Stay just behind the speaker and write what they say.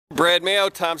Brad Mayo,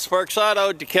 Tom Sparks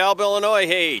Auto, DeKalb, Illinois.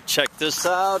 Hey, check this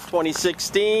out,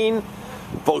 2016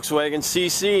 Volkswagen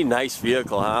CC. Nice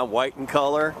vehicle, huh? White in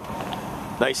color.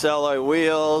 Nice alloy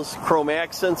wheels, chrome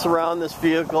accents around this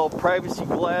vehicle, privacy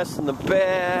glass in the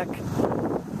back,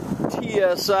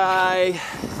 TSI,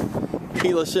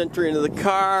 keyless entry into the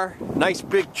car, nice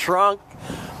big trunk,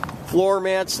 floor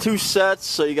mats, 2 sets,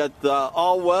 so you got the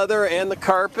all-weather and the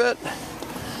carpet.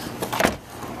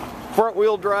 Front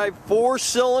wheel drive, 4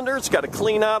 cylinders, got a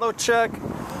clean auto check,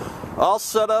 all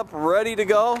set up, ready to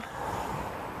go.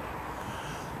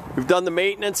 We've done the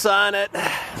maintenance on it.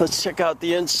 Let's check out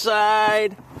the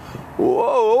inside.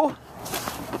 Whoa,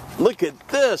 look at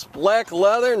this, black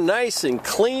leather, nice and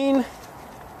clean.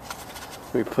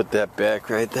 Let me put that back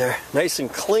right there, nice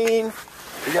and clean.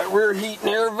 We got rear heat and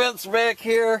air vents back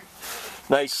here.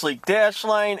 Nice sleek dash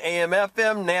line, AM,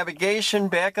 FM, navigation,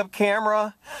 backup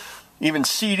camera, even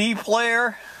CD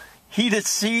player, heated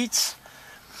seats,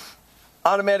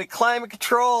 automatic climate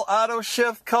control, auto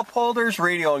shift, cup holders,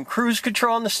 radio and cruise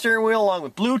control on the steering wheel along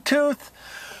with Bluetooth,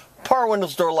 power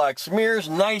windows, door locks, mirrors,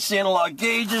 nice analog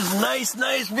gauges,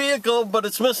 nice vehicle, but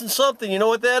it's missing something. You know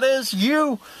what that is?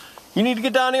 You need to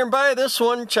get down here and buy this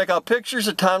one. Check out pictures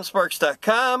at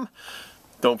tomsparks.com.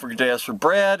 Don't forget to ask for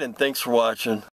Brad, and thanks for watching.